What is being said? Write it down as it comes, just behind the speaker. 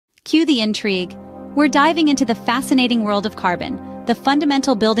Cue the intrigue. We're diving into the fascinating world of carbon, the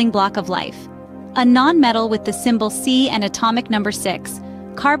fundamental building block of life. A non-metal with the symbol C and atomic number 6,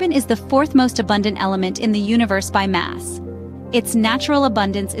 carbon is the fourth most abundant element in the universe by mass. Its natural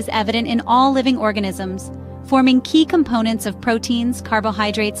abundance is evident in all living organisms, forming key components of proteins,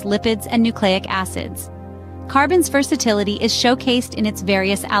 carbohydrates, lipids, and nucleic acids. Carbon's versatility is showcased in its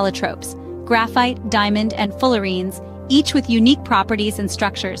various allotropes, graphite, diamond, and fullerenes, each with unique properties and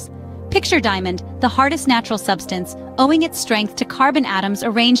structures. Picture diamond, the hardest natural substance, owing its strength to carbon atoms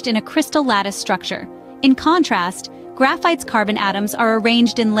arranged in a crystal lattice structure. In contrast, graphite's carbon atoms are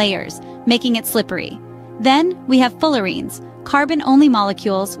arranged in layers, making it slippery. Then, we have fullerenes, carbon-only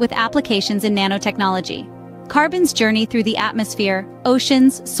molecules with applications in nanotechnology. Carbon's journey through the atmosphere,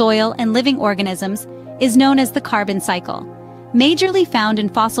 oceans, soil, and living organisms is known as the carbon cycle. Majorly found in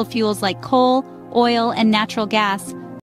fossil fuels like coal, oil, and natural gas,